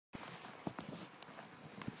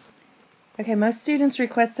Okay, most students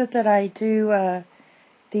requested that I do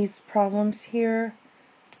these problems here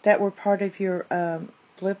that were part of your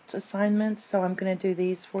flipped assignments, so I'm going to do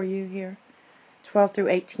these for you here. 12 through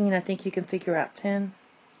 18, I think you can figure out 10.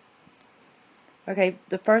 Okay,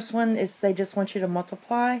 the first one is they just want you to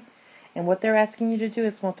multiply, and what they're asking you to do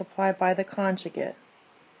is multiply by the conjugate.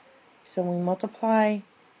 So when we multiply,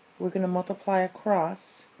 we're going to multiply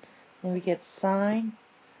across, and we get sine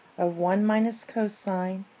of 1 minus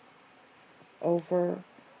cosine over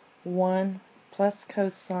 1 plus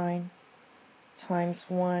cosine times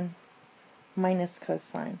 1 minus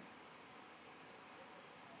cosine.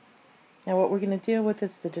 Now what we're going to deal with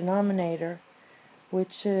is the denominator,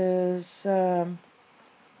 which is 1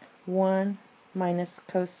 minus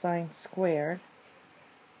cosine squared.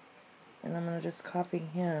 And I'm going to just copy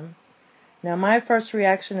him. Now my first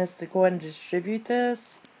reaction is to go ahead and distribute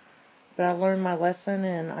this, but I learned my lesson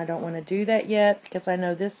and I don't want to do that yet because I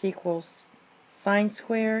know this equals sine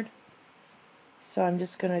squared. So I'm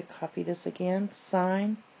just going to copy this again.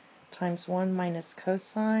 Sine times 1 minus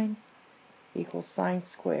cosine equals sine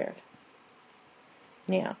squared.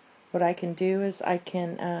 Now, what I can do is I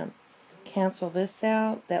can cancel this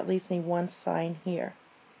out. That leaves me one sine here.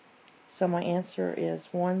 So my answer is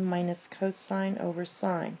 1 minus cosine over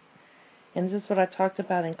sine. And this is what I talked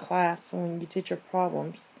about in class when you did your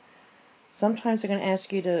problems. Sometimes they're going to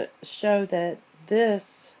ask you to show that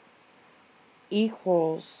this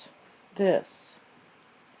equals this.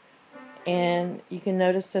 And you can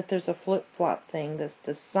notice that there's a flip-flop thing.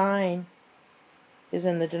 The sine is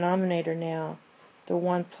in the denominator now. The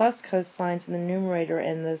 1 plus cosine's in the numerator,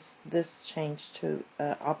 and this changed to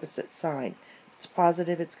opposite sign. If it's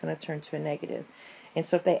positive, it's going to turn to a negative. And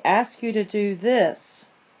so if they ask you to do this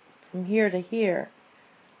from here to here,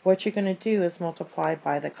 what you're going to do is multiply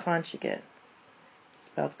by the conjugate.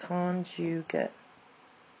 Spelled conjugate.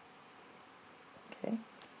 Okay.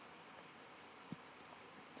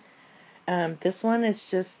 This one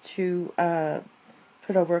is just to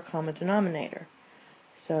put over a common denominator.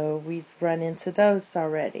 So we've run into those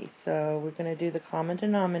already. So we're going to do the common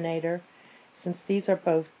denominator. Since these are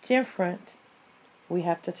both different, we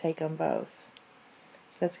have to take them both.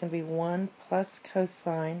 So that's going to be 1 plus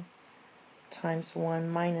cosine times 1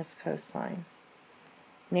 minus cosine.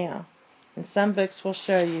 Now, in some books will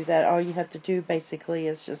show you that all you have to do basically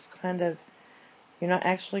is just kind of, you're not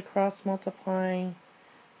actually cross multiplying,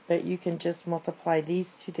 but you can just multiply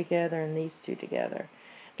these two together and these two together.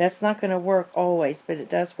 That's not going to work always, but it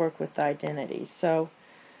does work with the identities. So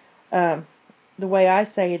the way I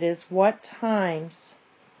say it is, what times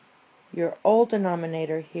your old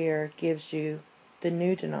denominator here gives you the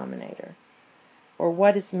new denominator, or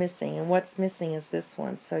what is missing, and what's missing is this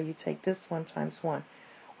one. So you take this one times 1,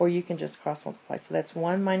 or you can just cross multiply. So that's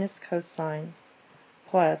 1 minus cosine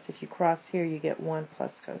plus, if you cross here, you get 1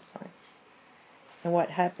 plus cosine. And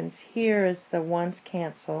what happens here is the 1's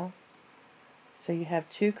cancel. So you have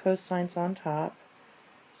 2 cosines on top.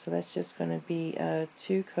 So that's just going to be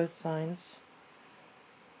 2 cosines.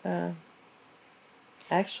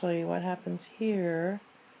 Actually, what happens here,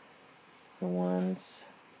 the 1's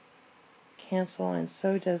cancel, and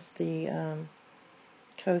so does the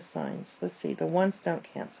cosines. Let's see, the 1's don't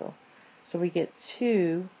cancel. So we get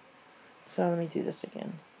 2. So let me do this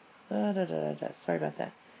again. Sorry about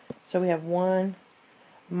that. So we have 1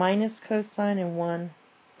 minus cosine and 1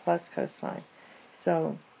 plus cosine.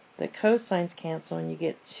 So the cosines cancel and you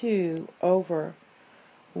get 2 over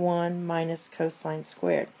 1 minus cosine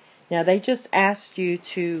squared. Now they just asked you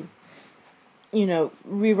to,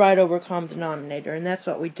 rewrite over a common denominator, and that's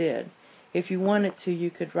what we did. If you wanted to, you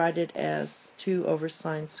could write it as 2 over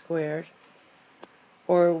sine squared,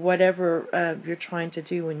 or whatever you're trying to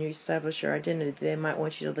do when you establish your identity. They might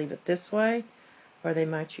want you to leave it this way, or they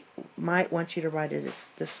might want you to write it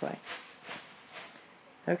this way.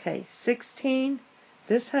 Okay, 16.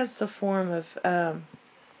 This has the form of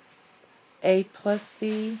a plus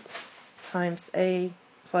b times a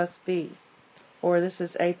plus b, or this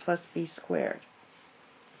is a plus b squared,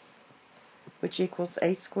 which equals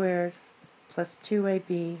a squared plus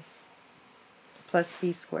 2ab plus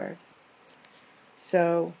b squared.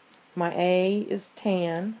 So my a is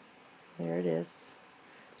tan. There it is.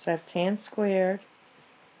 So I have tan squared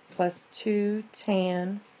plus 2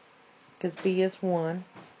 tan, because b is 1.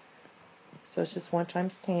 So it's just 1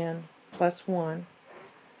 times tan plus 1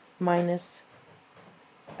 minus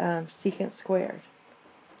secant squared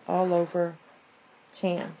all over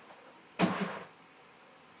tan.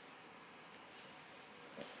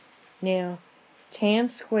 Now, tan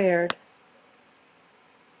squared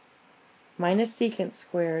minus secant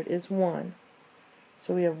squared is 1.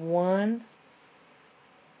 So we have 1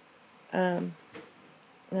 I'm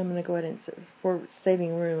going to go ahead and, for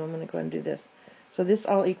saving room, I'm going to go ahead and do this. So this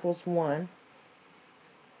all equals 1.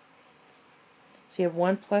 So you have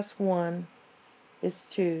 1 plus 1 is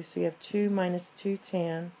 2. So you have 2 minus 2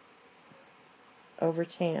 tan over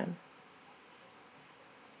tan.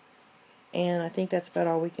 And I think that's about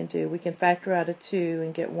all we can do. We can factor out a 2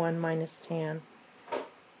 and get 1 minus tan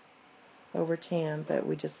over tan, but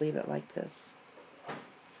we just leave it like this.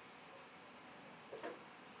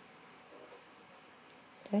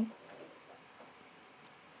 Okay.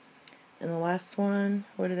 And the last one,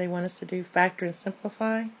 what do they want us to do? Factor and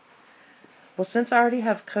simplify. Well, since I already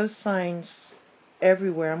have cosines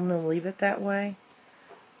everywhere, I'm going to leave it that way.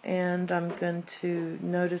 And I'm going to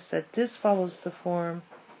notice that this follows the form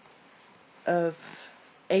of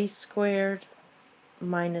a squared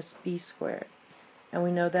minus b squared. And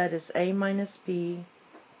we know that is a minus b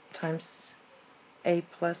times a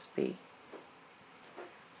plus b.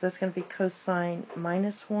 So that's going to be cosine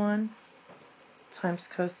minus 1 times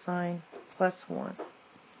cosine plus 1.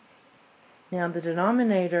 Now the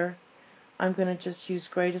denominator, I'm going to just use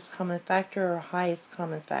greatest common factor or highest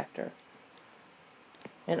common factor.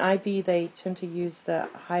 In IB, they tend to use the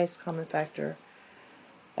highest common factor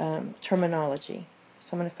terminology.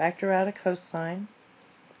 So I'm going to factor out a cosine,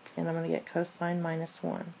 and I'm going to get cosine minus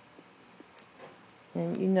 1.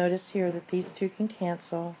 And you notice here that these two can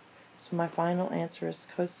cancel, so my final answer is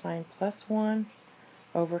cosine plus 1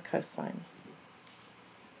 over cosine.